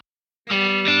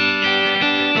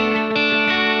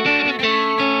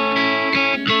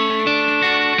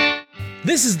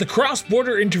This is the Cross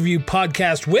Border Interview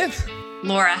Podcast with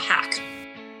Laura Hack.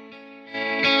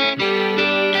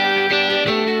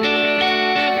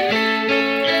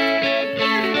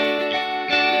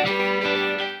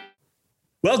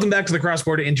 Welcome back to the Cross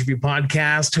Border Interview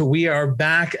Podcast. We are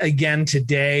back again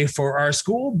today for our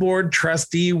School Board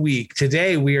Trustee Week.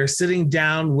 Today, we are sitting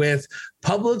down with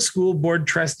Public School Board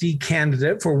Trustee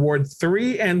candidate for Ward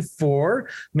 3 and 4,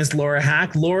 Ms. Laura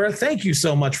Hack. Laura, thank you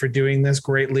so much for doing this.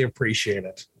 Greatly appreciate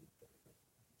it.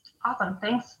 Awesome.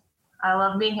 Thanks. I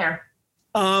love being here.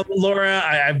 Laura,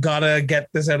 I've got to get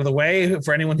this out of the way.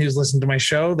 For anyone who's listened to my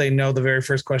show, they know the very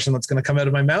first question that's going to come out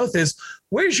of my mouth is,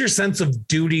 where's your sense of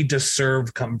duty to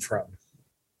serve come from?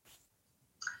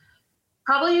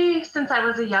 Probably since I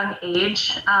was a young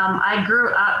age. I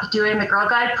grew up doing the Girl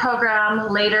Guide program,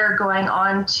 later going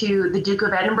on to the Duke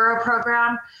of Edinburgh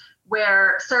program,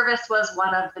 where service was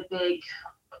one of the big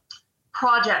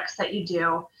projects that you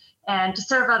do. And to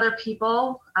serve other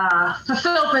people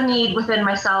fulfilled the need within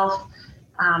myself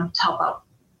to help out.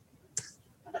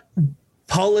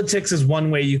 Politics is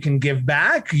one way you can give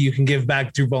back. You can give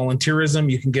back through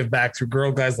volunteerism. You can give back through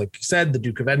Girl Guides, like you said, the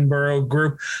Duke of Edinburgh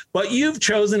group. But you've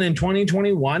chosen in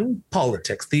 2021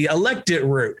 politics, the elected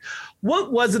route.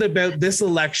 What was it about this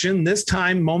election, this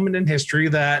time, moment in history,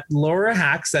 that Laura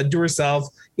Hack said to herself,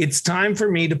 it's time for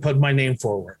me to put my name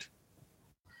forward?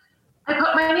 I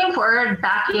put my name forward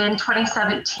back in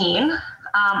 2017.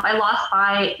 I lost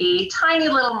by a tiny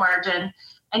little margin.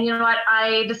 And you know what?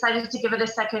 I decided to give it a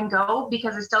second go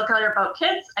because I still care about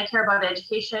kids. I care about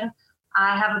education.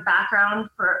 I have a background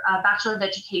for a Bachelor of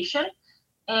Education,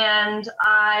 and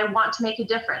I want to make a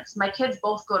difference. My kids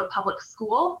both go to public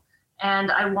school, and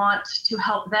I want to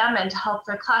help them and to help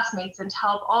their classmates and to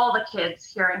help all the kids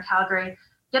here in Calgary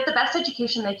get the best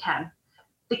education they can.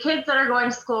 The kids that are going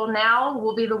to school now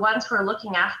will be the ones who are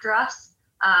looking after us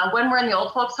when we're in the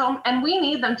old folks home, and we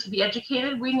need them to be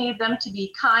educated. We need them to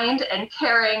be kind and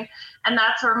caring. And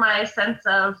that's where my sense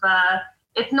of,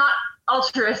 it's not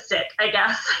altruistic, I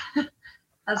guess,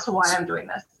 as to why I'm doing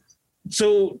this.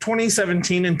 So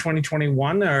 2017 and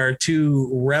 2021 are two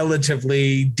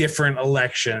relatively different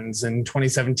elections. In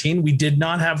 2017, we did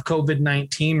not have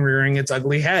COVID-19 rearing its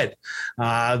ugly head.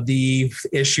 The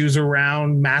issues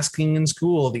around masking in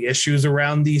school, the issues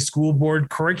around the school board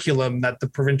curriculum that the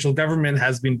provincial government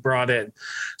has been brought in.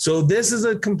 So this is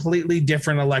a completely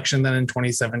different election than in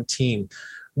 2017.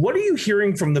 What are you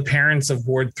hearing from the parents of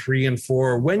Ward 3 and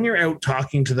 4 when you're out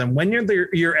talking to them, when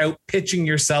you're out pitching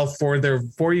yourself for their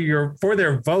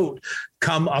vote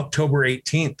come October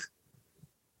 18th?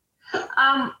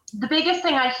 The biggest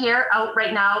thing I hear out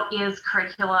right now is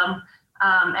curriculum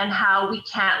and how we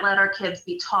can't let our kids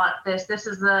be taught this. This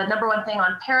is the number one thing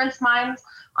on parents' minds,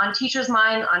 on teachers'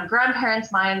 minds, on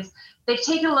grandparents' minds. They've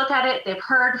taken a look at it. They've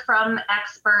heard from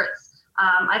experts.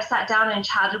 I've sat down and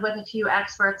chatted with a few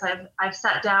experts. I've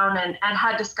sat down and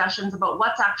had discussions about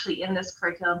what's actually in this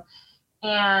curriculum.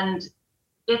 And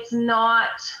it's not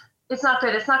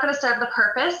good. It's not going to serve the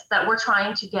purpose that we're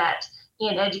trying to get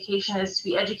in education, is to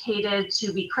be educated,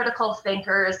 to be critical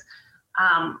thinkers.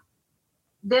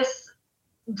 This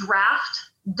draft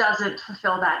doesn't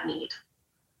fulfill that need.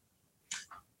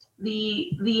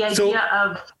 The idea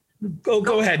of...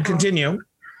 Go ahead, continue.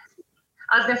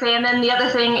 I was going to say, and then the other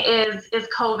thing is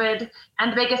COVID.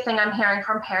 And the biggest thing I'm hearing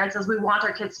from parents is we want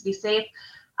our kids to be safe.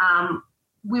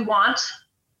 There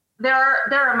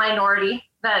are a minority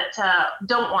that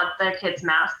don't want their kids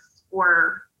masks,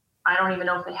 or I don't even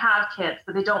know if they have kids,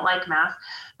 but they don't like masks.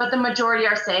 But the majority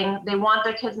are saying they want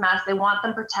their kids masked, they want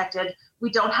them protected. We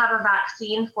don't have a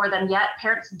vaccine for them yet.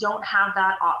 Parents don't have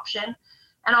that option.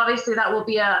 And obviously that will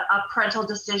be a parental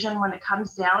decision when it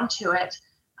comes down to it.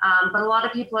 But a lot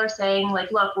of people are saying,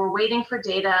 like, look, we're waiting for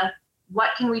data. What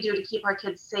can we do to keep our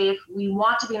kids safe? We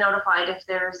want to be notified if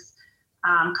there's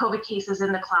COVID cases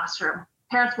in the classroom.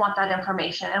 Parents want that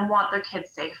information and want their kids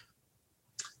safe.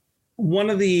 One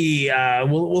of the,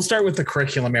 we'll start with the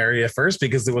curriculum area first,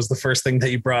 because it was the first thing that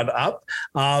you brought up.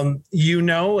 You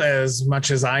know, as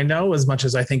much as I know, as much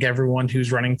as I think everyone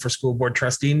who's running for school board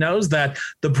trustee knows, that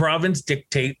the province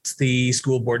dictates the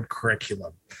school board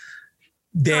curriculum.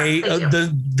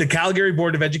 The Calgary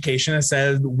Board of Education has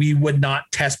said we would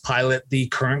not test pilot the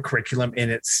current curriculum in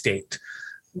its state.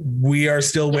 We are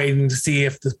still waiting to see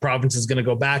if the province is going to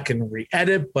go back and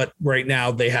re-edit, but right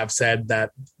now they have said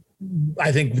that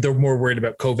I think they're more worried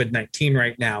about COVID-19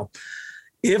 right now.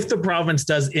 If the province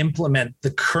does implement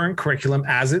the current curriculum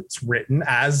as it's written,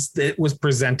 as it was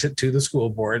presented to the school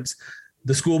boards,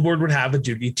 the school board would have a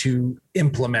duty to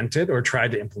implement it or try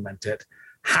to implement it.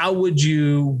 How would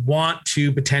you want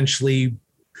to potentially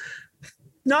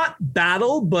not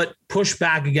battle, but push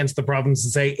back against the problems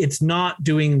and say it's not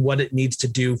doing what it needs to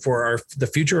do for the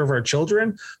future of our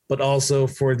children, but also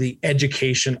for the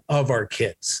education of our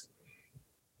kids?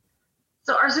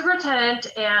 So our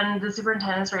superintendent and the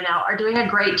superintendents right now are doing a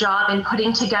great job in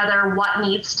putting together what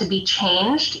needs to be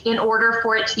changed in order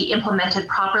for it to be implemented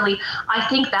properly. I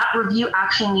think that review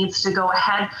actually needs to go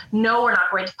ahead. No, we're not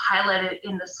going to pilot it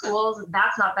in the schools.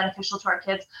 That's not beneficial to our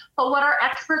kids. But what our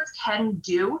experts can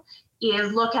do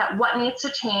is look at what needs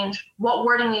to change, what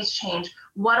wording needs to change,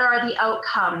 what are the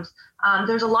outcomes.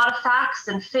 There's a lot of facts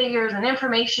and figures and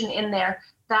information in there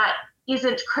that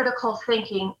isn't critical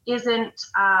thinking, isn't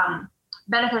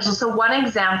beneficial. So one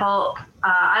example,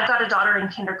 I've got a daughter in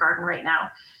kindergarten right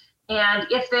now, and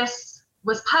if this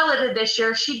was piloted this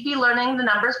year, she'd be learning the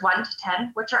numbers 1 to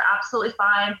 10, which are absolutely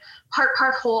fine,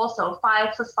 part whole. So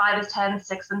 5 plus 5 is 10,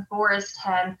 6 and 4 is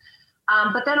 10.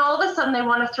 But then all of a sudden they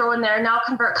want to throw in there, now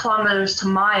convert kilometers to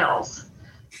miles.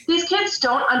 These kids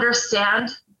don't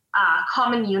understand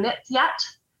common units yet.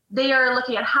 They are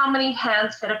looking at how many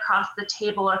hands fit across the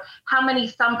table, or how many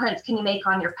thumbprints can you make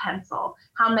on your pencil?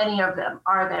 How many of them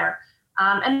are there?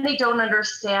 And they don't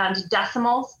understand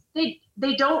decimals. They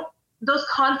don't, those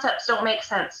concepts don't make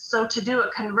sense. So to do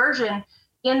a conversion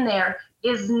in there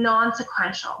is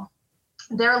non-sequential.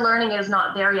 Their learning is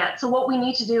not there yet. So what we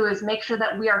need to do is make sure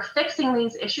that we are fixing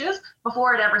these issues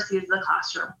before it ever sees the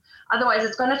classroom. Otherwise,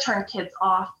 it's going to turn kids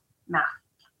off math.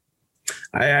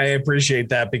 I appreciate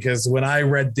that, because when I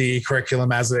read the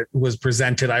curriculum as it was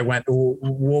presented, I went,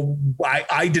 well,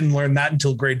 I didn't learn that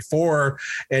until grade 4.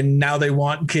 And now they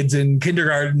want kids in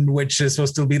kindergarten, which is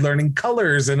supposed to be learning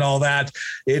colors and all that.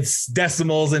 It's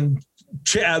decimals and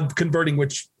converting,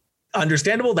 which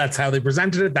understandable. That's how they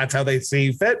presented it. That's how they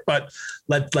see fit. But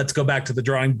let's go back to the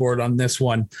drawing board on this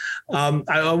one.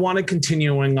 I want to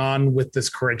continuing on with this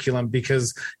curriculum,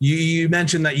 because you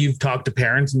mentioned that you've talked to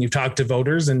parents and you've talked to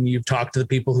voters and you've talked to the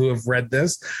people who have read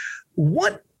this.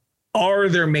 What are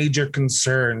their major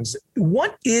concerns?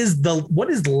 What is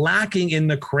lacking in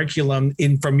the curriculum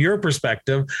from your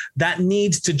perspective that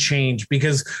needs to change?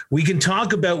 Because we can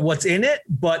talk about what's in it,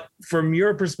 but from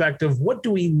your perspective, what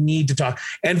do we need to talk?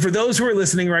 And for those who are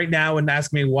listening right now and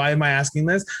ask me, why am I asking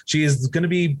this? She is going to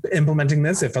be implementing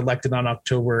this if elected on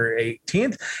October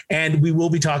 18th. And we will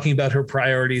be talking about her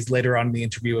priorities later on in the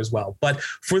interview as well. But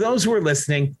for those who are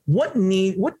listening, what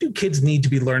do kids need to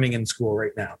be learning in school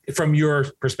right now from your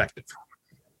perspective?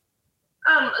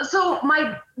 So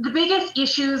the biggest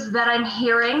issues that I'm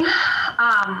hearing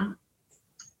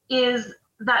is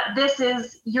that this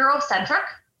is Eurocentric.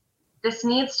 This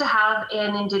needs to have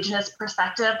an Indigenous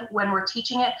perspective when we're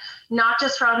teaching it, not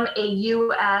just from a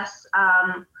U.S.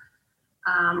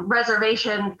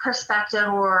 Reservation perspective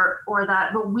or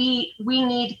that, but we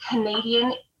need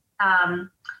Canadian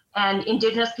and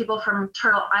Indigenous people from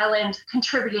Turtle Island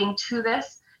contributing to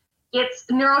this. It's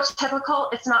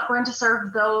neurotypical. It's not going to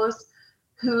serve those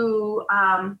who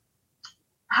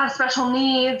have special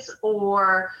needs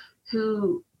or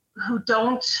who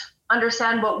don't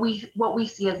understand what we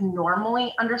see as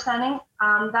normally understanding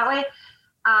that way.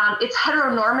 It's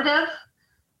heteronormative.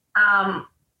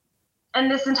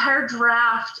 And this entire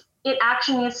draft, it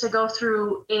actually needs to go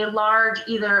through a large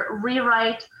either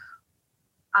rewrite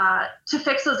to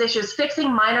fix those issues.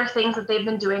 Fixing minor things that they've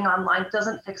been doing online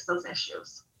doesn't fix those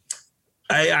issues.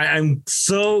 I'm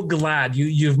so glad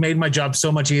you've made my job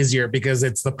so much easier, because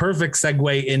it's the perfect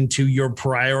segue into your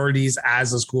priorities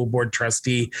as a school board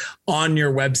trustee on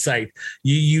your website.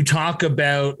 You talk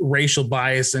about racial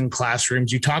bias in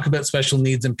classrooms. You talk about special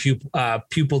needs and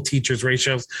pupil teachers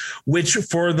ratios, which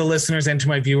for the listeners and to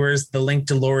my viewers, the link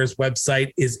to Laura's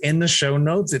website is in the show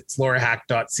notes. It's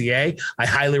laurahack.ca. I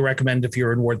highly recommend, if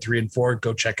you're in Ward 3 and 4,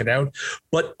 go check it out.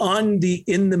 But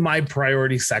in the My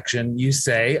Priority section, you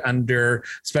say under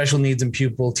special needs and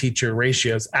pupil teacher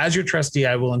ratios, as your trustee,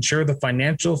 I will ensure the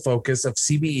financial focus of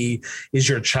CBE is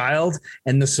your child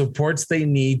and the supports they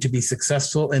need to be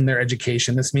successful in their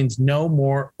education. This means no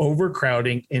more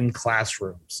overcrowding in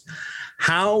classrooms.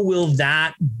 How will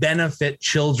that benefit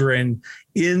children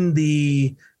in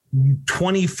the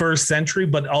 21st century,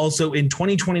 but also in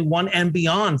 2021 and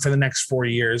beyond for the next 4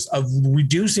 years, of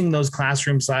reducing those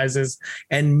classroom sizes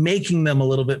and making them a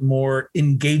little bit more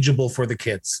engageable for the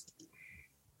kids?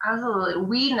 Absolutely.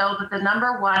 We know that the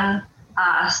number one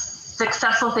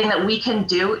successful thing that we can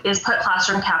do is put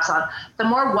classroom caps on. The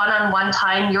more one-on-one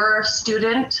time your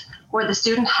student or the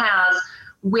student has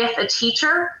with a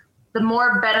teacher, the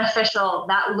more beneficial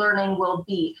that learning will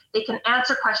be. They can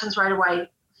answer questions right away,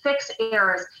 fix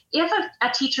errors. If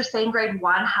a teacher, say in grade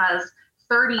 1, has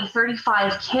 30,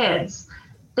 35 kids,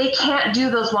 they can't do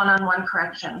those one-on-one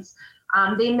corrections.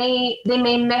 They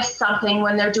may miss something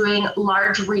when they're doing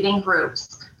large reading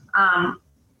groups.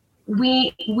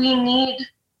 We need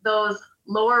those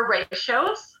lower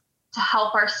ratios to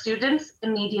help our students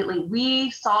immediately.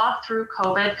 We saw through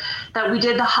COVID that we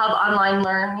did the hub online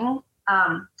learning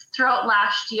throughout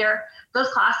last year. Those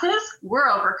classes were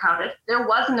overcrowded. There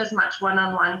wasn't as much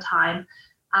one-on-one time.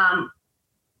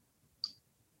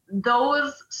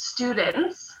 Those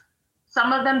students,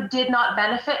 some of them did not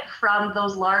benefit from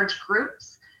those large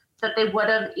groups that they would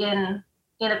have in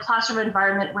a classroom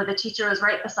environment where the teacher is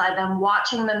right beside them,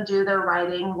 watching them do their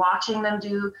writing, watching them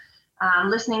do,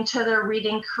 listening to their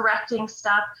reading, correcting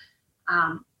stuff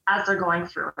as they're going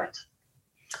through it.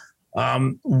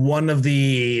 One of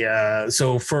the,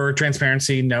 so for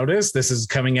transparency notice, this is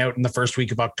coming out in the first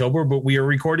week of October, but we are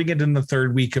recording it in the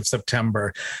third week of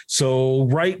September. So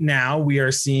right now we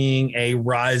are seeing a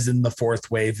rise in the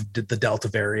fourth wave of the Delta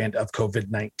variant of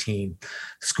COVID-19.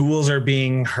 Schools are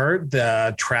being hurt.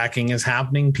 The tracking is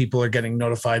happening. People are getting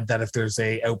notified that if there's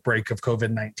a outbreak of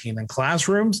COVID-19 in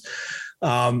classrooms,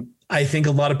 I think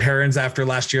a lot of parents after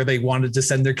last year, they wanted to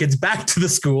send their kids back to the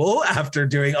school after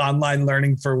doing online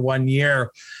learning for 1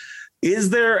 year. Is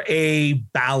there a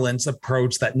balanced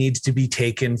approach that needs to be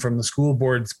taken from the school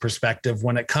board's perspective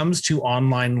when it comes to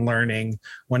online learning,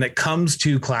 when it comes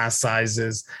to class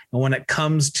sizes, and when it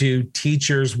comes to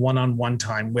teachers one-on-one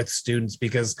time with students?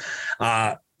 Because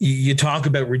you talk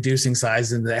about reducing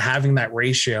size and having that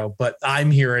ratio, but I'm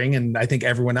hearing, and I think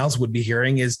everyone else would be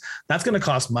hearing, is that's going to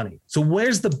cost money. So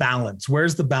where's the balance?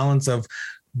 Where's the balance of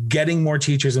getting more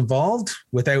teachers involved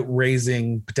without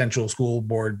raising potential school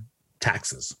board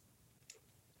taxes?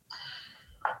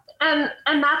 And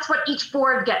that's what each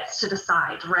board gets to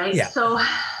decide, right? Yeah. So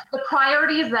the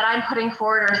priorities that I'm putting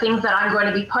forward are things that I'm going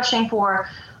to be pushing for.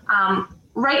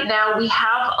 Right now, we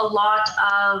have a lot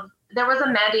of, there was a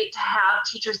mandate to have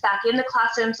teachers back in the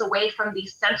classrooms away from the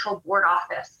central board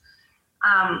office.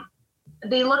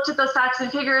 They looked at those facts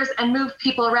and figures and moved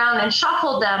people around and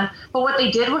shuffled them. But what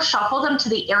they did was shuffle them to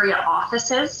the area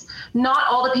offices. Not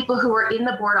all the people who were in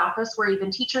the board office were even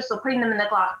teachers, so putting them in the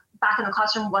back in the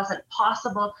classroom wasn't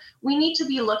possible. We need to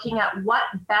be looking at what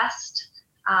best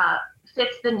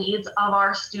fits the needs of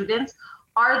our students.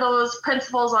 Are those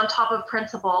principals on top of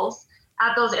principals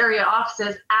at those area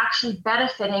offices actually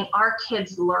benefiting our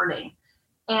kids' learning?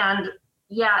 And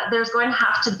yeah, there's going to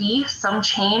have to be some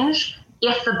change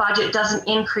if the budget doesn't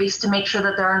increase to make sure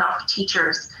that there are enough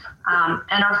teachers.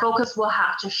 And our focus will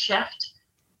have to shift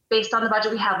based on the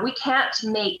budget we have. We can't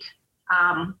make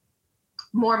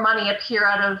more money appear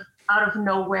out of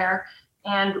nowhere,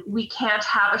 and we can't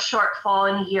have a shortfall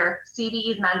in a year.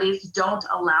 CBE's mandates don't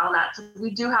allow that. So we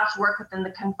do have to work within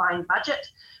the confined budget.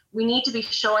 We need to be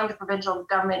showing the provincial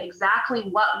government exactly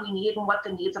what we need and what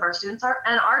the needs of our students are.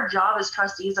 And our job as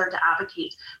trustees are to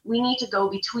advocate. We need to go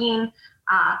between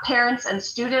parents and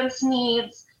students'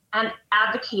 needs and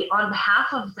advocate on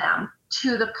behalf of them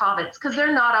to the province, because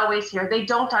they're not always here. They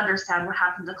don't understand what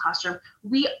happens in the classroom.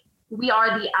 We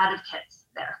are the advocates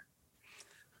there.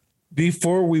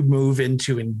 Before we move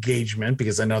into engagement,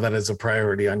 because I know that is a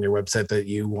priority on your website that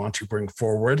you want to bring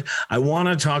forward, I want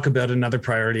to talk about another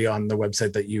priority on the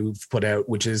website that you've put out,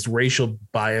 which is racial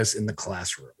bias in the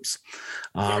classrooms.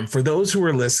 For those who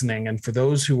are listening and for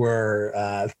those who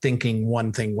are thinking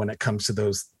one thing when it comes to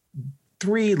those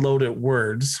four loaded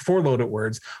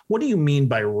words, what do you mean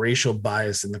by racial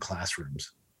bias in the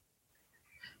classrooms?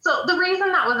 So the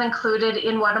reason that was included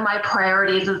in one of my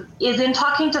priorities is in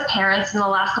talking to parents in the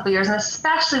last couple of years, and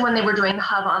especially when they were doing the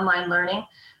hub online learning,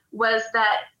 was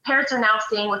that parents are now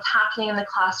seeing what's happening in the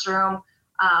classroom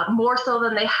more so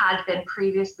than they had been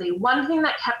previously. One thing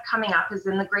that kept coming up is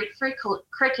in the grade 3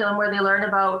 curriculum, where they learn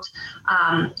about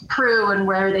Peru and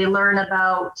where they learn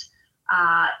about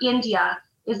India,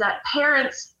 is that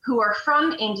parents who are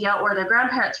from India or their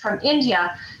grandparents from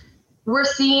India, we're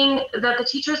seeing that the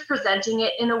teachers presenting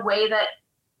it in a way that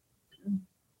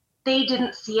they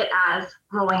didn't see it as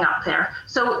growing up there.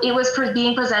 So it was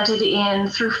being presented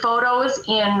through photos,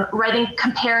 in writing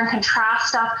compare and contrast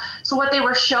stuff. So what they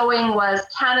were showing was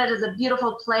Canada's a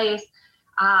beautiful place,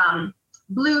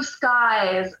 blue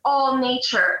skies, all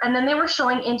nature. And then they were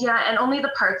showing India and only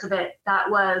the parts of it that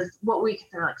was what we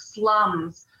consider like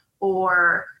slums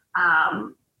or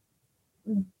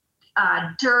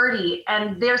dirty.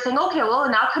 And they're saying, okay, well,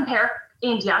 now compare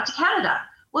India to Canada.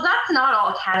 Well, that's not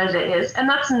all Canada is, and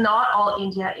that's not all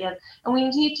India is. And we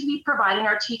need to be providing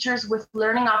our teachers with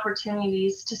learning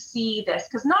opportunities to see this,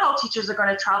 because not all teachers are going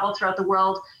to travel throughout the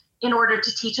world in order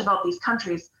to teach about these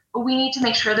countries. But we need to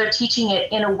make sure they're teaching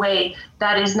it in a way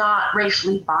that is not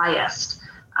racially biased.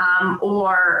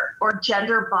 or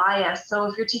gender bias. So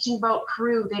if you're teaching about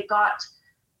Peru, they've got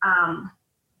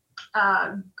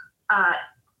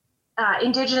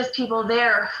Indigenous people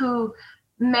there who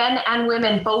men and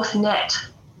women both knit.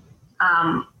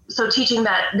 So teaching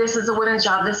that this is a women's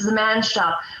job, this is a man's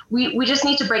job. We just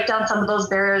need to break down some of those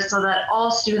barriers so that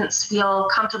all students feel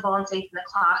comfortable and safe in the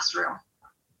classroom.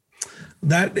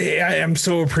 That I am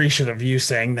so appreciative of you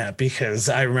saying that, because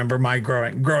I remember my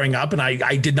growing up, and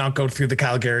I did not go through the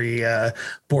Calgary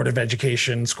Board of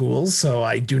Education schools, so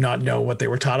I do not know what they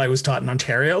were taught. I was taught in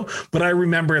Ontario, but I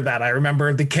remember that. I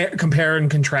remember the compare and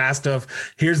contrast of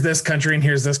here's this country and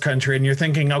here's this country, and you're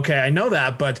thinking, okay, I know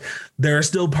that, but there are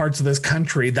still parts of this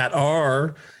country that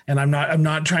are, and I'm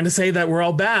not trying to say that we're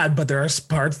all bad, but there are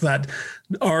parts that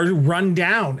are run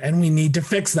down, and we need to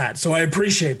fix that. So I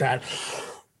appreciate that.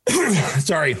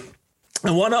 Sorry. I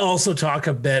want to also talk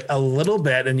a little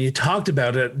bit, and you talked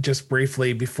about it just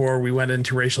briefly before we went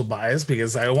into racial bias,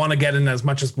 because I want to get in as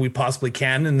much as we possibly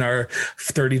can in our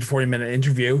 30 to 40 minute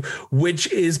interview, which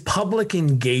is public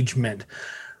engagement.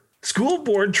 School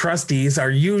board trustees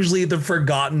are usually the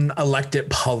forgotten elected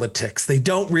politics. They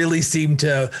don't make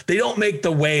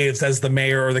the waves as the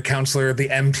mayor or the councillor or the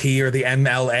MP or the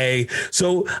MLA.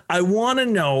 So I want to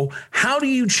know, how do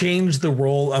you change the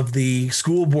role of the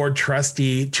school board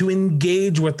trustee to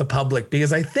engage with the public?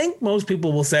 Because I think most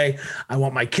people will say, I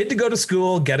want my kid to go to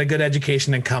school, get a good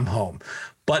education, and come home.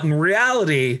 But in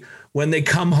reality, when they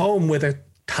come home with a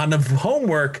ton of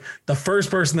homework, the first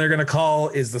person they're going to call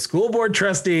is the school board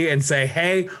trustee and say,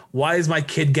 hey, why is my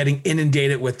kid getting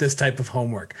inundated with this type of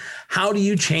homework? How do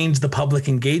you change the public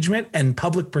engagement and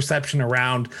public perception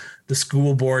around the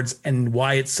school boards, and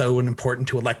why it's so important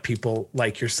to elect people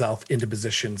like yourself into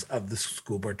positions of the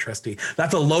school board trustee?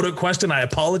 That's a loaded question. I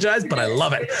apologize, but I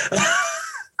love it.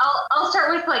 I'll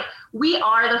start with, we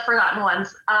are the forgotten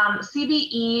ones.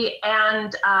 CBE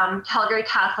and Calgary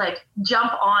Catholic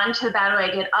jump on to the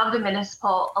bandwagon of the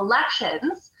municipal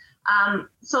elections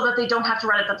so that they don't have to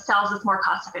run it themselves. It's more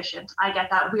cost efficient. I get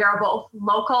that. We are both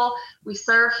local. We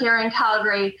serve here in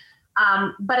Calgary,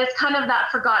 but it's kind of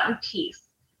that forgotten piece.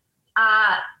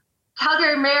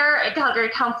 Calgary mayor and Calgary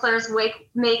councillors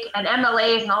make and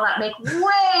MLAs and all that make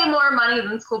way more money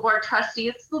than school board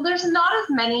trustees. So there's not as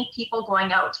many people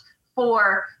going out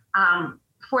for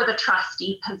the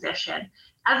trustee position.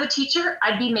 As a teacher,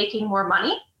 I'd be making more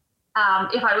money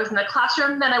if I was in the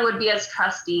classroom than I would be as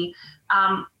trustee.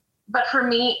 But for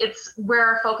me, it's where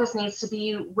our focus needs to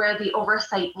be, where the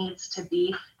oversight needs to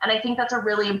be. And I think that's a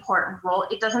really important role.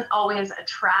 It doesn't always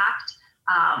attract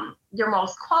your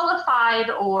most qualified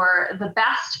or the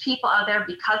best people out there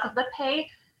because of the pay.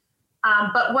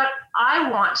 But what I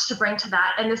want to bring to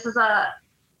that, and this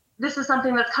is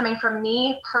something that's coming from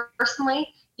me personally,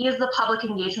 is the public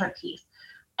engagement piece.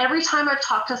 Every time I've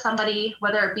talked to somebody,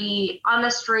 whether it be on the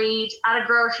street, at a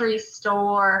grocery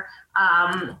store,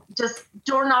 just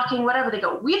door knocking, whatever, they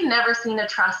go, we've never seen a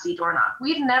trustee door knock.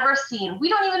 We don't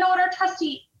even know what our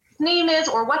trustee name is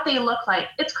or what they look like.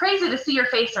 It's crazy to see your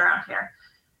face around here.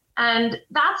 And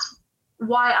that's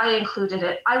why I included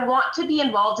it. I want to be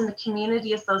involved in the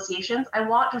community associations. I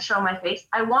want to show my face.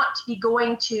 I want to be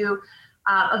going to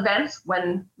events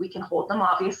when we can hold them,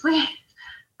 obviously.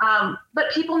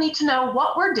 But people need to know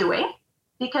what we're doing,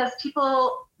 because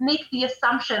people make the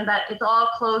assumption that it's all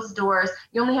closed doors.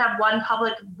 You only have one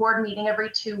public board meeting every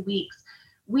 2 weeks.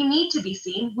 We need to be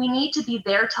seen. We need to be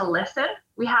there to listen.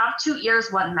 We have 2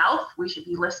 ears, 1 mouth. We should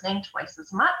be listening twice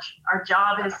as much. Our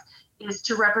job is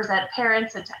to represent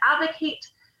parents and to advocate.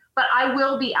 But I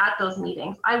will be at those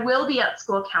meetings. I will be at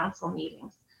school council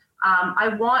meetings. I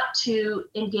want to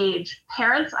engage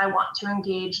parents. I want to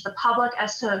engage the public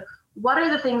as to what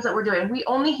are the things that we're doing. We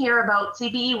only hear about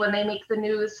CBE when they make the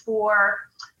news for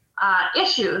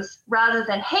issues, rather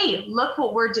than, hey, look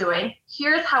what we're doing.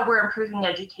 Here's how we're improving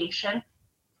education.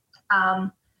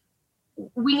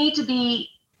 We need to be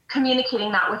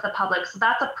communicating that with the public. So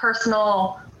that's a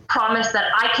personal promise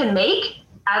that I can make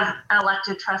as an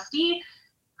elected trustee,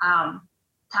 to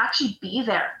actually be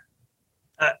there.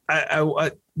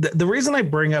 The reason I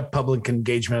bring up public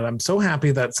engagement, I'm so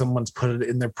happy that someone's put it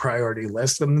in their priority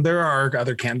list, and there are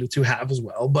other candidates who have as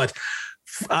well, but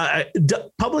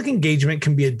public engagement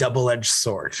can be a double-edged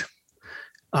sword.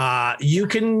 You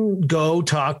can go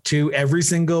talk to every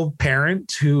single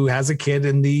parent who has a kid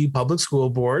in the public school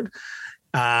board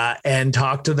and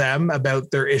talk to them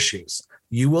about their issues.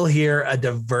 You will hear a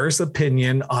diverse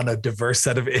opinion on a diverse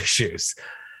set of issues.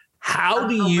 How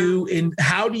do you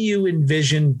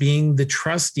envision being the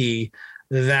trustee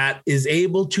that is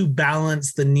able to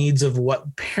balance the needs of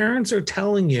what parents are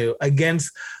telling you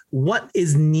against what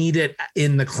is needed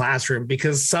in the classroom?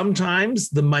 Because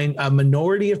sometimes a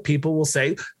minority of people will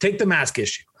say, take the mask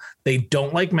issue. They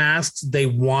don't like masks. They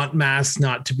want masks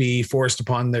not to be forced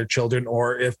upon their children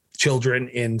or if children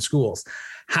in schools.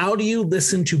 How do you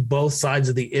listen to both sides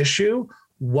of the issue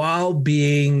while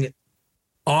being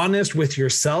honest with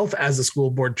yourself as a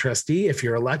school board trustee, if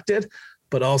you're elected,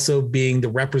 but also being the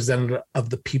representative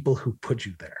of the people who put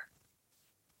you there?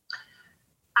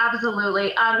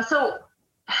 Absolutely. So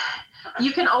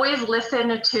you can always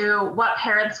listen to what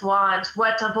parents want,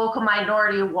 what a vocal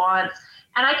minority wants.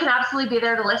 And I can absolutely be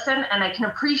there to listen, and I can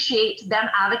appreciate them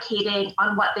advocating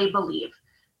on what they believe.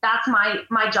 That's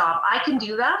my job. I can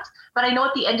do that, but I know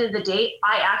at the end of the day,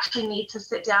 I actually need to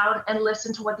sit down and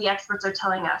listen to what the experts are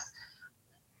telling us.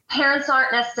 Parents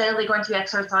aren't necessarily going to be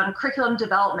experts on curriculum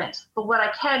development, but what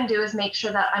I can do is make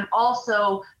sure that I'm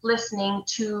also listening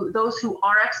to those who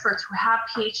are experts, who have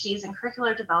PhDs in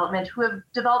curricular development, who have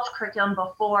developed curriculum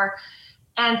before,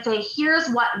 and say, here's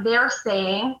what they're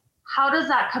saying. How does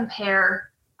that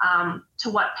compare to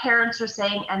what parents are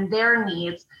saying and their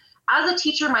needs? As a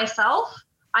teacher myself,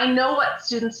 I know what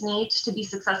students need to be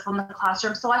successful in the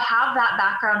classroom. So I have that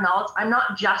background knowledge. I'm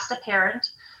not just a parent.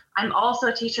 I'm also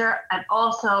a teacher and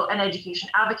also an education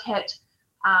advocate.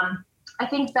 I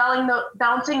think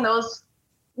balancing those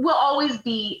will always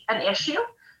be an issue.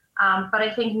 But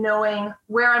I think knowing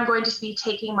where I'm going to be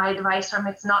taking my advice from,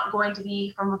 it's not going to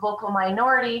be from a vocal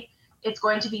minority. It's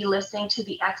going to be listening to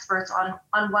the experts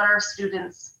on what our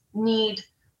students need,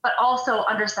 but also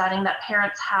understanding that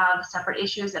parents have separate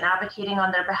issues and advocating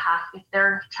on their behalf if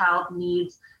their child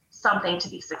needs something to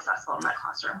be successful in that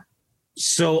classroom.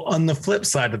 So on the flip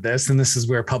side of this, and this is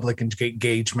where public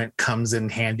engagement comes in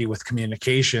handy with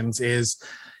communications, is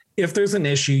if there's an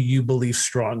issue you believe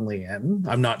strongly in,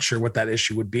 I'm not sure what that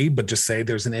issue would be, but just say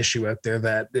there's an issue out there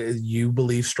that you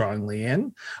believe strongly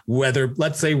in, whether,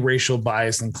 let's say, racial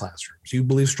bias in classrooms, you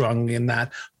believe strongly in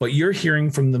that, but you're hearing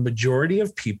from the majority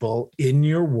of people in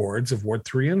your wards of Ward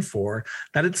 3 and 4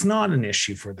 that it's not an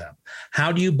issue for them.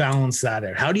 How do you balance that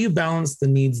out? How do you balance the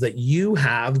needs that you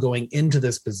have going into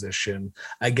this position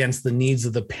against the needs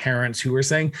of the parents who are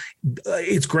saying,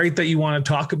 it's great that you want to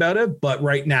talk about it, but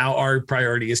right now our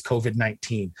priority is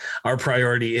COVID-19. Our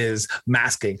priority is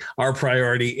masking. Our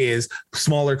priority is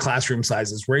smaller classroom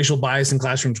sizes. Racial bias in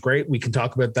classrooms, great. We can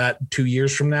talk about that 2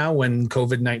 years from now when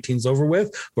COVID-19 is over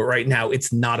with. But right now,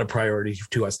 it's not a priority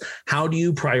to us. How do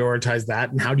you prioritize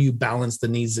that? And how do you balance the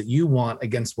needs that you want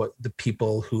against what the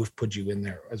people who've put you in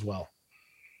there as well?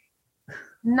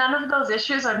 None of those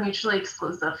issues are mutually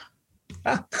exclusive.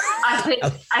 I think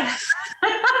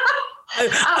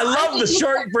I love the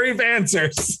short, brief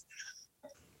answers.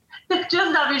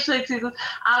 Just not mutually exclusive.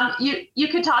 You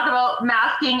could talk about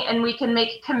masking, and we can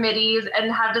make committees and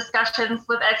have discussions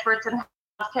with experts in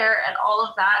healthcare and all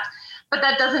of that. But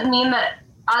that doesn't mean that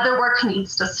other work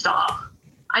needs to stop.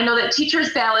 I know that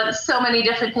teachers balance so many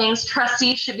different things.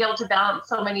 Trustees should be able to balance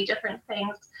so many different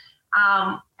things.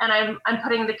 And I'm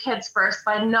putting the kids first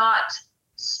by not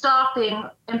stopping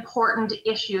important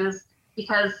issues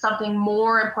because something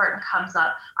more important comes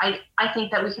up. I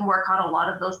think that we can work on a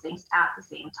lot of those things at the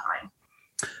same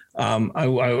time.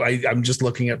 I'm just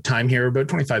looking at time here, about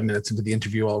 25 minutes into the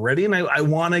interview already, and I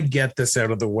want to get this out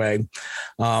of the way.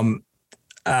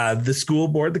 The school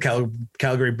board, the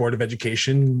Calgary Board of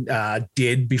Education,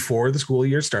 did, before the school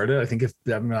year started, I think if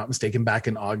I'm not mistaken, back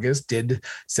in August, did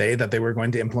say that they were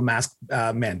going to implement mask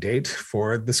mandate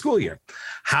for the school year.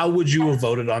 How would you have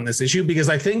voted on this issue? Because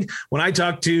I think when I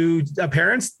talk to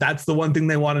parents, that's the one thing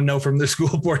they want to know from the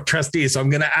school board trustees. So I'm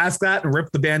going to ask that and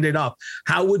rip the Band-Aid off.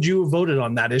 How would you have voted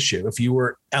on that issue if you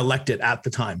were elected at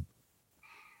the time?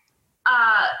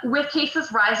 With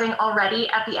cases rising already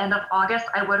at the end of August,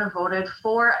 I would have voted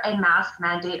for a mask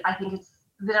mandate. I think it's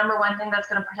the number one thing that's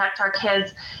going to protect our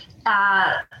kids.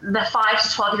 The 5 to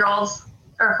 12-year-olds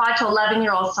or 5 to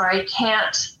 11-year-olds,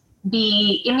 can't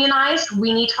be immunized.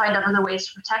 We need to find other ways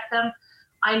to protect them.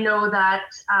 I know that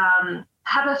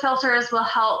HEPA filters will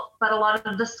help, but a lot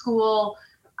of the school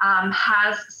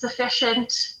has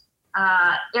sufficient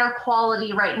air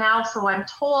quality right now, so I'm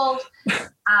told.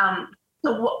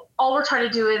 So all we're trying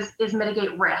to do is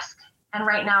mitigate risk. And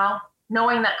right now,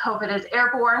 knowing that COVID is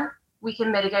airborne, we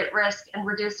can mitigate risk and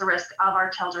reduce the risk of our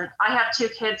children. I have 2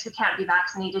 kids who can't be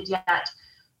vaccinated yet,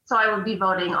 so I would be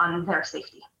voting on their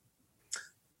safety.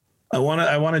 I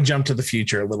want to jump to the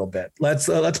future a little bit. Let's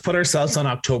put ourselves on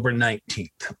October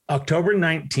 19th. October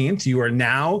 19th, you are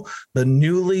now the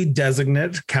newly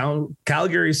designated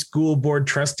Calgary School Board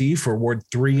trustee for Ward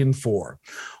 3 and 4.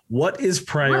 What is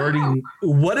priority? Wow.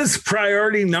 What is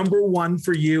priority number one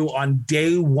for you on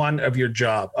day one of your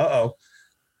job?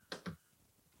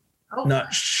 Oh,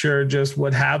 Not sure just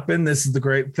what happened. This is the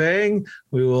great thing.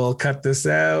 We will cut this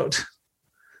out.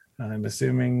 I'm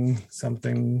assuming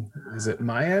something, is it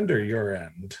my end or your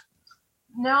end?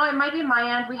 no, it might be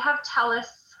my end. We have TELUS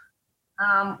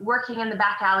working in the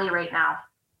back alley right now.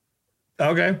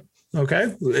 Okay.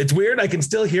 Okay. It's weird. I can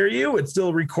still hear you. It's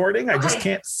still recording. I just Okay.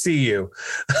 can't see you.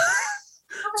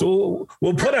 So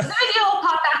we'll put The video will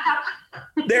pop back up.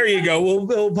 there you go.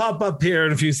 We'll pop up here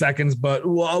in a few seconds, but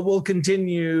we'll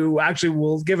continue. Actually,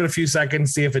 we'll give it a few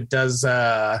seconds, see if it does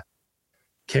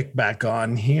kick back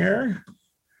on here.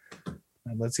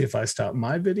 And let's see if I stop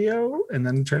my video and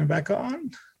then turn it back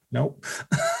on. Nope.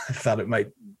 I thought it might.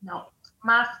 No,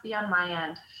 must be on my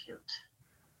end. Shoot.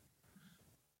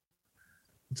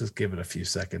 Just give it a few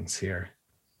seconds here.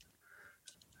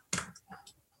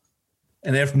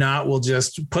 And if not, we'll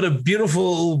just put a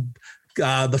beautiful,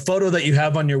 the photo that you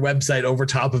have on your website over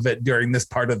top of it during this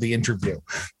part of the interview.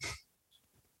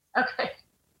 Okay.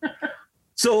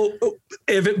 So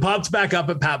if it pops back up,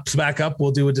 it pops back up.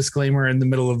 We'll do a disclaimer in the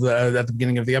middle of at the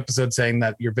beginning of the episode saying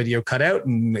that your video cut out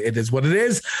and it is what it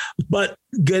is. But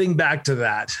getting back to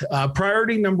that,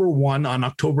 priority number 1 on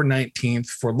October 19th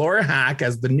for Laura Hack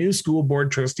as the new school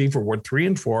board trustee for Ward 3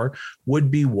 and 4 would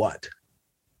be what?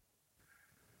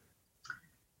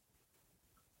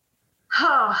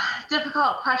 Oh,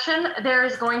 difficult question. There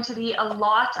is going to be a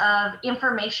lot of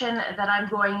information that I'm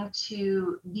going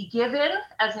to be given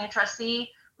as a new trustee,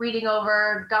 reading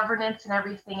over governance and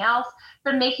everything else,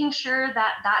 but making sure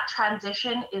that that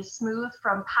transition is smooth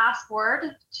from past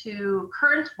board to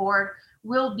current board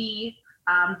will be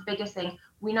the biggest thing.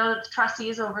 We know that the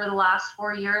trustees over the last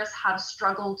 4 years have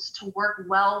struggled to work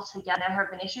well together. There have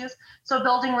been issues. So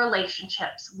building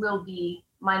relationships will be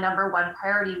my number 1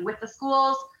 priority with the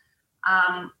schools,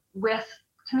 with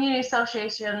community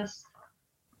associations,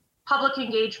 public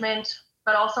engagement,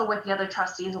 but also with the other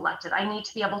trustees elected. I need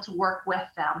to be able to work with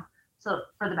them so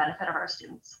for the benefit of our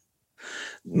students.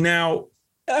 Now,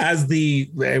 as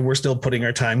we're still putting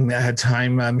our time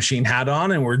machine hat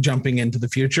on and we're jumping into the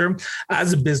future.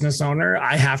 As a business owner,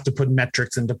 I have to put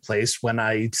metrics into place when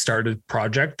I start a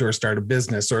project or start a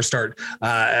business or start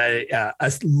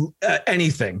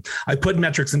anything. I put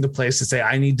metrics into place to say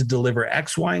I need to deliver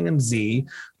X, Y, and Z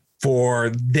for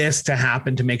this to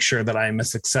happen to make sure that I'm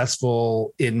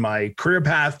successful in my career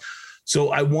path. So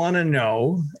I want to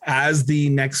know, as the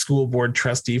next school board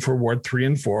trustee for Ward 3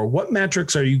 and 4, what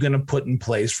metrics are you going to put in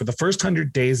place for the first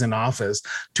 100 days in office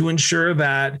to ensure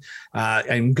that,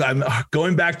 and I'm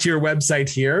going back to your website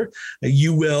here,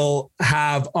 you will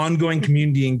have ongoing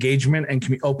community engagement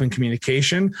and open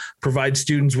communication, provide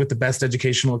students with the best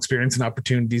educational experience and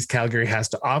opportunities Calgary has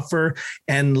to offer,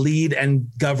 and lead and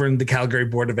govern the Calgary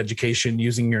Board of Education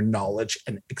using your knowledge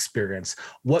and experience.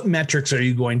 What metrics are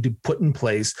you going to put in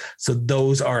place so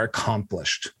those are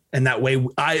accomplished? And that way,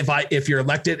 if you're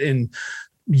elected in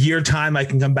year time, I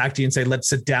can come back to you and say, let's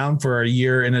sit down for a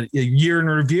year in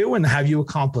review and have you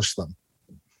accomplish them.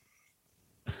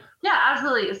 Yeah,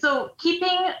 absolutely. So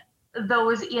keeping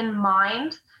those in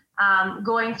mind,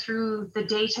 going through the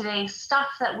day-to-day stuff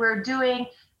that we're doing,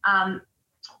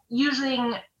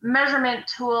 using measurement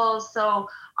tools. So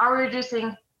are we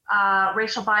reducing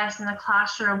racial bias in the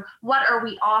classroom? What are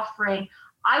we offering?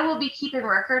 I will be keeping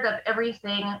record of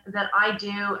everything that I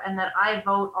do and that I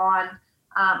vote on.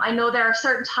 I know there are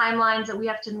certain timelines that we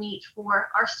have to meet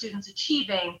for our students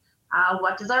achieving.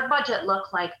 What does our budget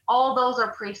look like? All those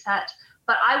are preset,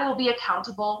 but I will be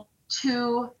accountable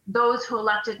to those who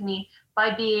elected me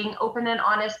by being open and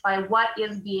honest by what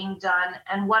is being done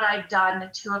and what I've done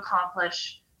to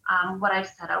accomplish what I've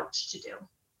set out to do.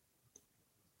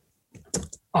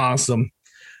 Awesome.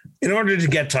 In order to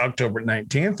get to October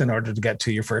 19th, in order to get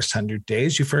to your first 100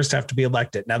 days, you first have to be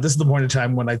elected. Now, this is the point in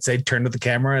time when I'd say turn to the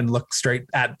camera and look straight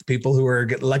at the people who are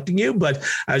electing you. But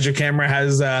as your camera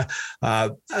has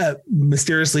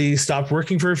mysteriously stopped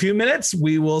working for a few minutes,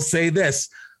 we will say this.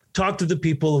 Talk to the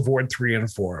people of Ward 3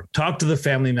 and 4. Talk to the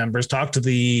family members. Talk to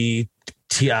the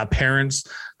parents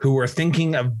who are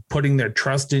thinking of putting their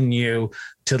trust in you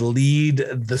to lead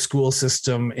the school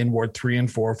system in Ward 3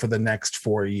 and 4 for the next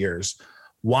 4 years.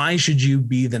 Why should you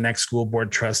be the next school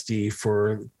board trustee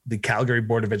for the Calgary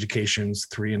Board of Education's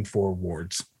 3 and 4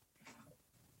 wards?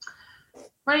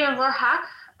 My name is Laura Hack.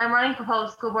 I'm running for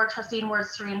public school board trustee in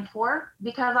wards 3 and 4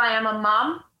 because I am a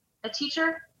mom, a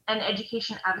teacher, and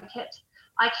education advocate.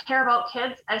 I care about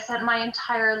kids. I spent my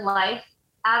entire life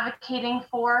advocating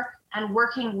for and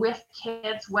working with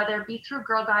kids, whether it be through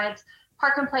Girl Guides,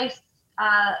 Park and Place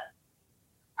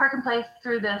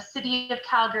through the city of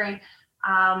Calgary,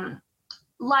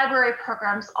 library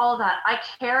programs, all that. I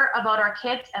care about our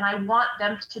kids and I want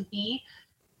them to be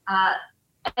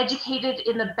educated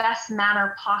in the best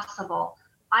manner possible.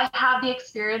 I have the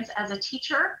experience as a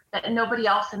teacher that nobody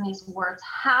else in these wards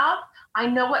have. I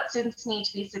know what students need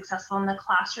to be successful in the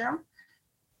classroom.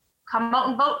 Come out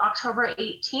and vote October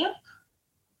 18th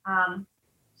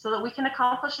so that we can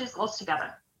accomplish these goals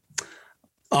together.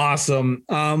 Awesome.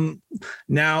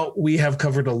 Now we have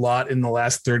covered a lot in the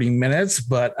last 30 minutes,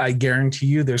 but I guarantee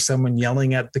you there's someone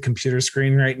yelling at the computer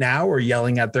screen right now or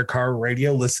yelling at their car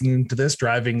radio, listening to this,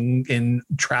 driving in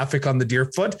traffic on the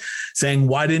Deerfoot, saying,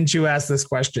 why didn't you ask this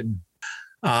question?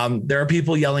 There are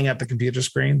people yelling at the computer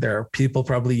screen. There are people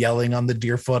probably yelling on the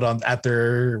Deerfoot at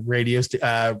their radio,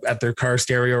 at their car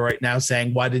stereo right now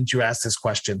saying, why didn't you ask this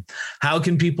question? How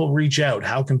can people reach out?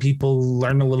 How can people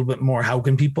learn a little bit more? How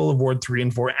can people of Ward 3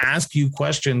 and 4 ask you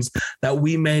questions that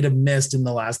we may have missed in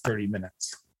the last 30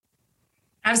 minutes?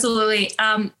 Absolutely.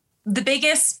 The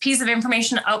biggest piece of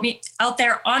information out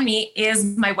there on me is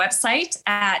my website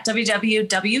at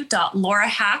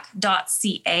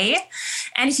www.laurahack.ca.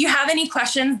 And if you have any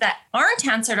questions that aren't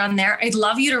answered on there, I'd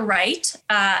love you to write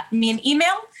me an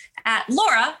email at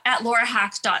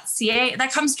laura@laurahack.ca.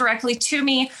 That comes directly to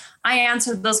me. I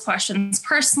answer those questions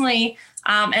personally,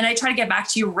 and I try to get back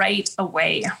to you right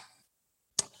away.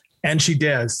 And she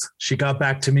does. She got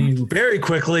back to me very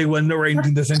quickly when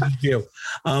arranging this interview.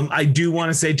 I do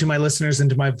want to say to my listeners and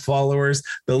to my followers,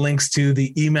 the links to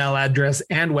the email address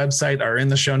and website are in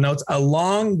the show notes,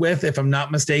 along with, if I'm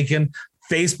not mistaken,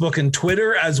 Facebook and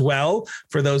Twitter as well,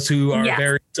 for those who are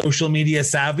very social media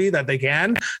savvy that they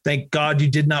can. Thank God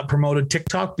you did not promote a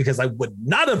TikTok, because I would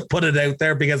not have put it out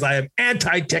there, because I am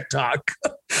anti-TikTok.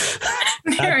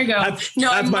 There we go.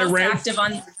 That's my rant. Active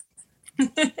on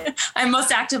I'm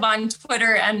most active on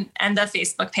Twitter and the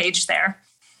Facebook page there.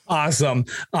 Awesome.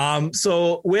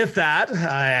 So with that,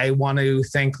 I want to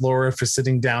thank Laura for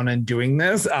sitting down and doing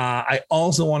this. I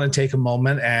also want to take a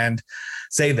moment and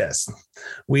say this.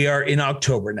 We are in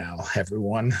October now,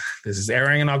 everyone. This is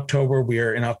airing in October. We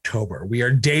are in October. We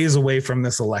are days away from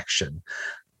this election.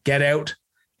 Get out,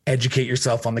 educate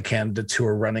yourself on the candidates who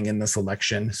are running in this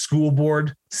election. School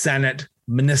board, Senate,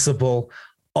 municipal,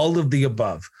 all of the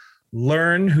above.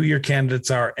 Learn who your candidates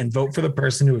are and vote for the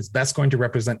person who is best going to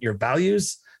represent your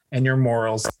values and your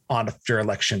morals on after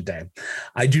election day.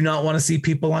 I do not want to see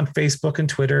people on Facebook and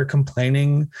Twitter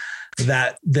complaining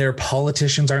that their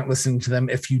politicians aren't listening to them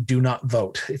if you do not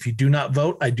vote. If you do not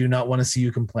vote, I do not want to see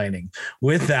you complaining.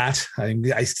 With that,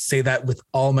 I say that with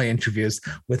all my interviews.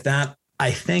 With that,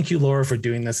 I thank you, Laura, for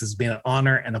doing this. It's been an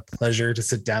honor and a pleasure to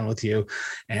sit down with you.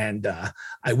 And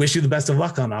I wish you the best of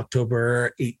luck on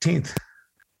October 18th.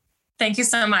 Thank you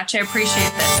so much. I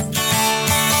appreciate this.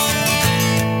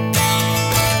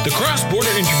 The Cross Border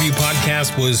Interview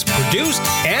Podcast was produced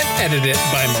and edited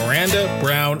by Miranda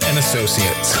Brown and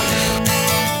Associates.